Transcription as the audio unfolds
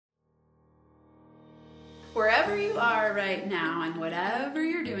Wherever you are right now and whatever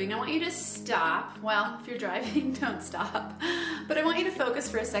you're doing, I want you to stop. Well, if you're driving, don't stop. But I want you to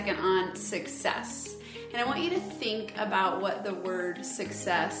focus for a second on success. And I want you to think about what the word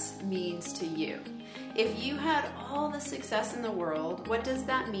success means to you. If you had all the success in the world, what does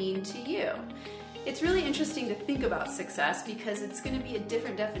that mean to you? It's really interesting to think about success because it's going to be a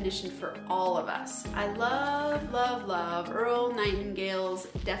different definition for all of us. I love Earl Nightingale's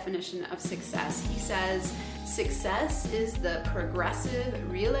definition of success. He says, success is the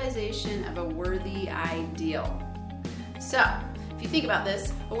progressive realization of a worthy ideal. So, if you think about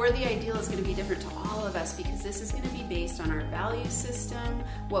this, a worthy ideal is going to be different to all of us because this is going to be based on our value system,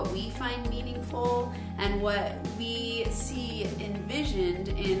 what we find meaningful, and what we see envisioned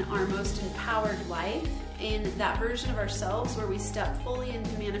in our most empowered life, in that version of ourselves where we step fully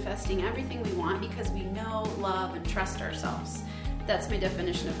into manifesting everything we want because we know, love, and trust ourselves. That's my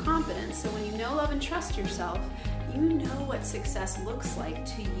definition of confidence. So when you know, love, and trust yourself, you know what success looks like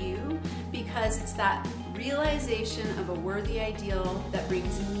to you because it's that realization of a worthy ideal that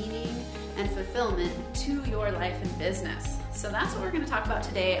brings meaning and fulfillment to your life and business. So that's what we're going to talk about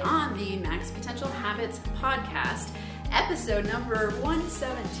today on the Max Potential Habits podcast, episode number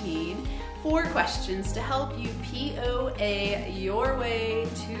 117, 4 questions to help you POA your way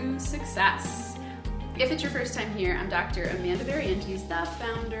to success. If it's your first time here, I'm Dr. Amanda Barrientos, the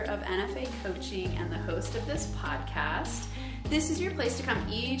founder of NFA Coaching and the host of this podcast. This is your place to come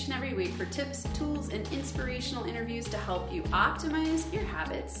each and every week for tips, tools, and inspirational interviews to help you optimize your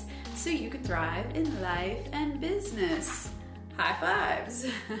habits so you can thrive in life and business. High fives.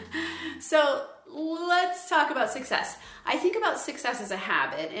 So let's talk about success. I think about success as a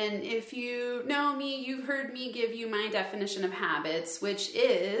habit, and if you know me, you've heard me give you my definition of habits, which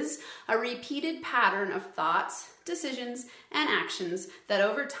is a repeated pattern of thoughts, decisions, and actions that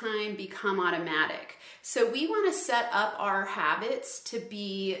over time become automatic. So we want to set up our habits to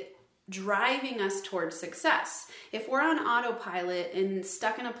be driving us towards success. If we're on autopilot and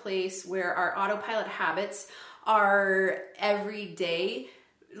stuck in a place where our autopilot habits are every day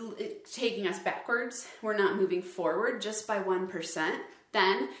taking us backwards, we're not moving forward just by 1%,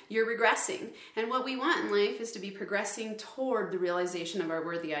 then you're regressing. And what we want in life is to be progressing toward the realization of our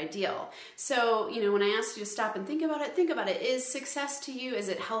worthy ideal. So, when I asked you to stop and think about it. Is success to you, is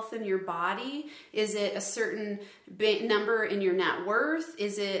it health in your body? Is it a certain number in your net worth?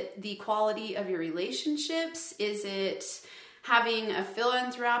 Is it the quality of your relationships? Is it having a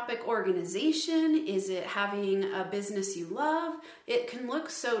philanthropic organization? Is it having a business you love? It can look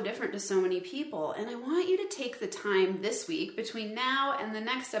so different to so many people. And I want you to take the time this week between now and the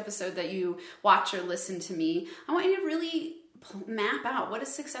next episode that you watch or listen to me. I want you to really map out, what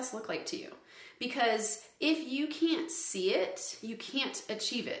does success look like to you? Because if you can't see it, you can't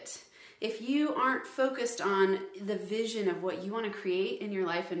achieve it. If you aren't focused on the vision of what you want to create in your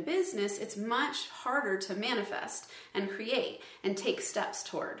life and business, it's much harder to manifest and create and take steps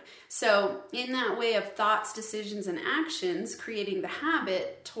toward. So in that way of thoughts, decisions, and actions, creating the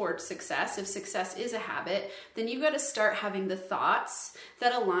habit towards success, if success is a habit, then you've got to start having the thoughts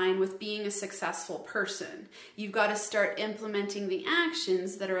that align with being a successful person. You've got to start implementing the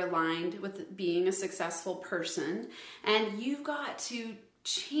actions that are aligned with being a successful person. And you've got to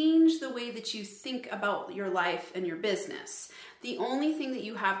change the way that you think about your life and your business. The only thing that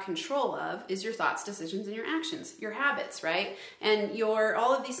you have control of is your thoughts, decisions, and your actions, your habits, right? And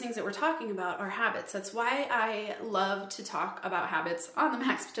all of these things that we're talking about are habits. That's why I love to talk about habits on the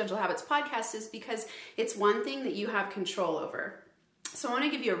Max Potential Habits podcast, is because it's one thing that you have control over. So I want to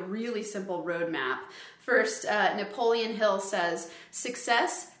give you a really simple roadmap. First, Napoleon Hill says,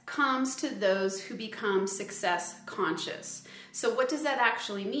 success comes to those who become success conscious. So what does that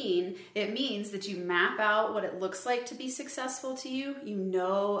actually mean? It means that you map out what it looks like to be successful to you. You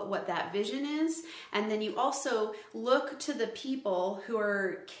know what that vision is. And then you also look to the people who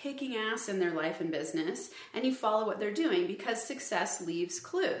are kicking ass in their life and business, and you follow what they're doing because success leaves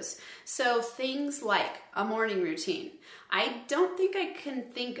clues. So things like a morning routine. I don't think I can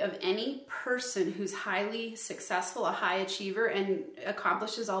think of any person who's highly successful, a high achiever, and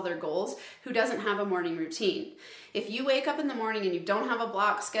accomplishes all their goals who doesn't have a morning routine. If you wake up in the morning and you don't have a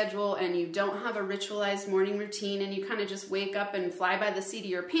block schedule and you don't have a ritualized morning routine and you kind of just wake up and fly by the seat of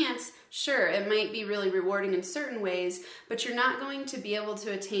your pants, sure, it might be really rewarding in certain ways, but you're not going to be able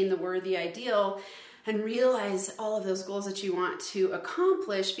to attain the worthy ideal and realize all of those goals that you want to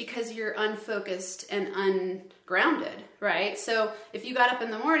accomplish because you're unfocused and ungrounded, right? So if you got up in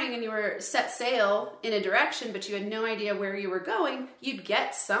the morning and you were set sail in a direction, but you had no idea where you were going, you'd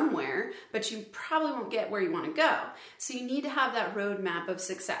get somewhere, but you probably won't get where you want to go. So you need to have that roadmap of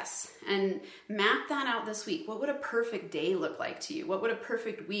success and map that out this week. What would a perfect day look like to you? What would a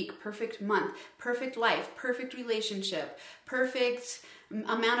perfect week, perfect month, perfect life, perfect relationship, perfect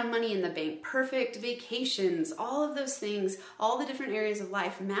amount of money in the bank, perfect vacations, all of those things, all the different areas of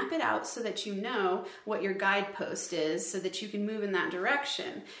life, map it out so that you know what your guidepost is so that you can move in that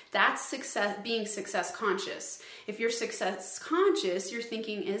direction. That's success, being success conscious. If you're success conscious, you're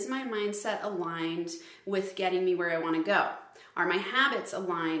thinking, is my mindset aligned with getting me where I want to go? Are my habits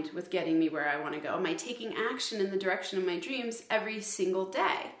aligned with getting me where I want to go? Am I taking action in the direction of my dreams every single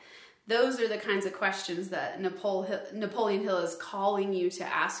day? Those are the kinds of questions that Napoleon Hill is calling you to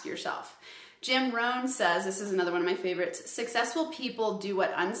ask yourself. Jim Rohn says, this is another one of my favorites, successful people do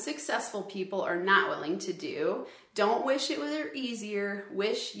what unsuccessful people are not willing to do. Don't wish it were easier,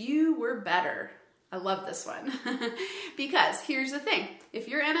 wish you were better. I love this one because here's the thing. If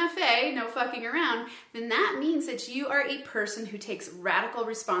you're NFA, no fucking around, then that means that you are a person who takes radical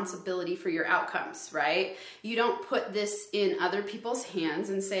responsibility for your outcomes, right? You don't put this in other people's hands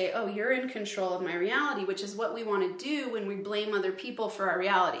and say, oh, you're in control of my reality, which is what we want to do when we blame other people for our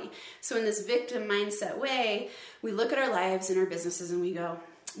reality. So in this victim mindset way, we look at our lives and our businesses and we go,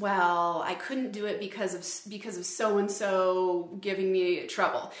 well, I couldn't do it because of so-and-so giving me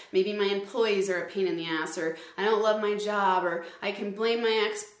trouble. Maybe my employees are a pain in the ass, or I don't love my job, or I can blame my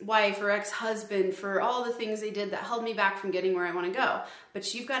ex-wife or ex-husband for all the things they did that held me back from getting where I want to go.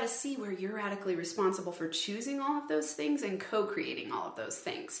 But you've got to see where you're radically responsible for choosing all of those things and co-creating all of those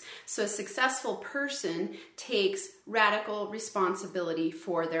things. So a successful person takes radical responsibility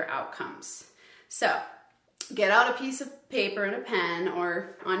for their outcomes. So get out a piece of paper and a pen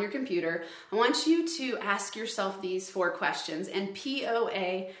or on your computer. I want you to ask yourself these 4 questions, and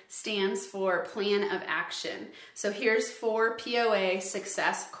POA stands for plan of action. So here's 4 POA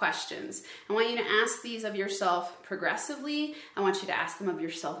success questions. I want you to ask these of yourself progressively. I want you to ask them of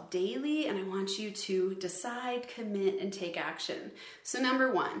yourself daily, and I want you to decide, commit, and take action. So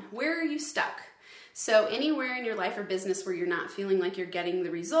number 1, where are you stuck? So anywhere in your life or business where you're not feeling like you're getting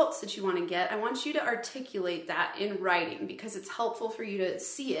the results that you want to get, I want you to articulate that in writing because it's helpful for you to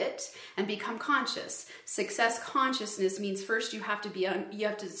see it and become conscious. Success consciousness means first you have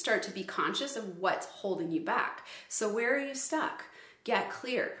to start to be conscious of what's holding you back. So where are you stuck? Get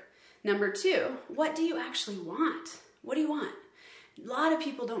clear. Number 2, what do you actually want? What do you want? A lot of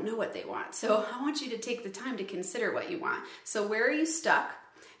people don't know what they want. So I want you to take the time to consider what you want. So where are you stuck?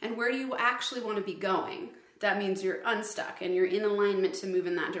 And where do you actually want to be going? That means you're unstuck and you're in alignment to move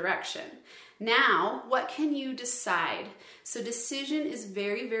in that direction. Now, what can you decide? So decision is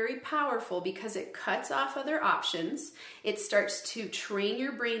very, very powerful because it cuts off other options. It starts to train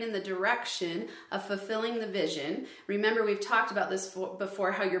your brain in the direction of fulfilling the vision. Remember, we've talked about this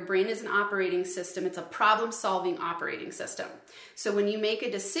before, how your brain is an operating system. It's a problem-solving operating system. So when you make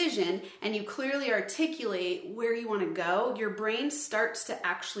a decision and you clearly articulate where you want to go, your brain starts to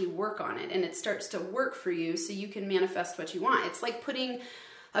actually work on it and it starts to work for you so you can manifest what you want. It's like putting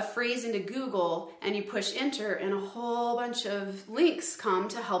a phrase into Google and you push enter and a whole bunch of links come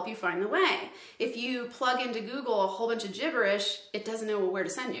to help you find the way. If you plug into Google a whole bunch of gibberish, it doesn't know where to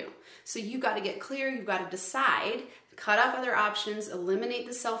send you. So you've got to get clear, you've got to decide, cut off other options, eliminate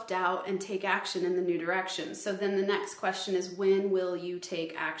the self-doubt, and take action in the new direction. So then the next question is, when will you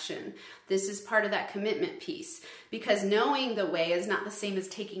take action? This is part of that commitment piece because knowing the way is not the same as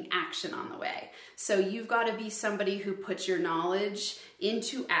taking action on the way. So you've got to be somebody who puts your knowledge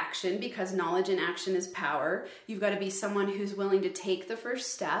into action because knowledge in action is power. You've got to be someone who's willing to take the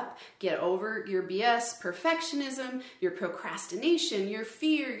first step, get over your BS, perfectionism, your procrastination, your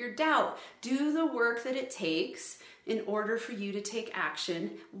fear, your doubt. Do the work that it takes in order for you to take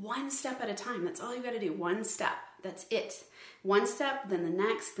action one step at a time. That's all you got to do. One step. That's it. One step, then the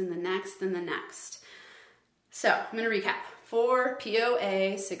next, then the next, then the next. So I'm going to recap. 4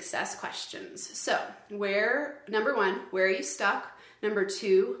 POA success questions. So number 1, where are you stuck? Number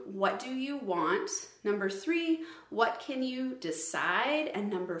 2, what do you want? Number 3, what can you decide? And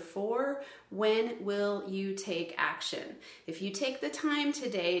number 4, when will you take action? If you take the time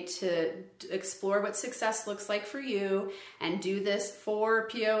today to explore what success looks like for you and do this 4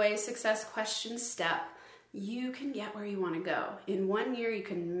 POA success question step, you can get where you want to go. In 1 year, you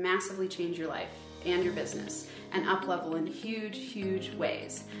can massively change your life and your business and up level in huge, huge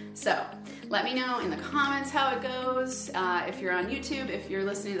ways. So let me know in the comments how it goes. If you're on YouTube, if you're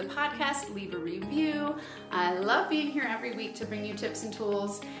listening to the podcast, leave a review. I love being here every week to bring you tips and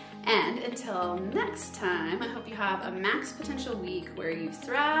tools. And until next time, I hope you have a max potential week where you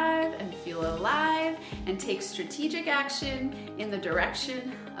thrive and feel alive and take strategic action in the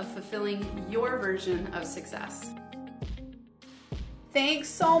direction of fulfilling your version of success. Thanks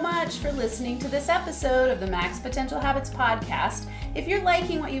so much for listening to this episode of the Max Potential Habits podcast. If you're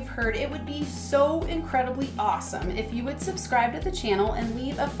liking what you've heard, it would be so incredibly awesome if you would subscribe to the channel and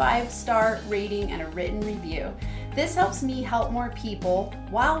leave a 5-star rating and a written review. This helps me help more people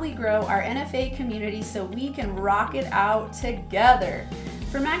while we grow our NFA community so we can rock it out together.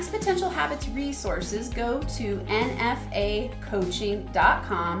 For Max Potential Habits resources, go to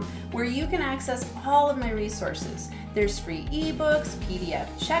nfacoaching.com where you can access all of my resources. There's free ebooks, PDF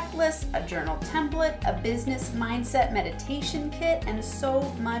checklists, a journal template, a business mindset meditation kit, and so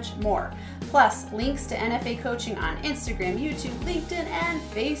much more. Plus, links to NFA coaching on Instagram, YouTube, LinkedIn, and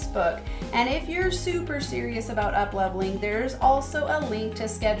Facebook. And if you're super serious about up-leveling, there's also a link to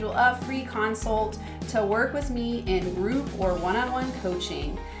schedule a free consult to work with me in group or one-on-one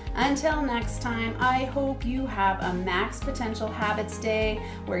coaching. Until next time, I hope you have a Max Potential Habits Day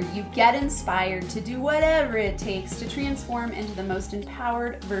where you get inspired to do whatever it takes to transform into the most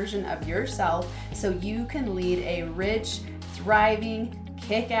empowered version of yourself so you can lead a rich, thriving,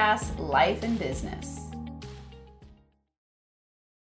 kick-ass life and business.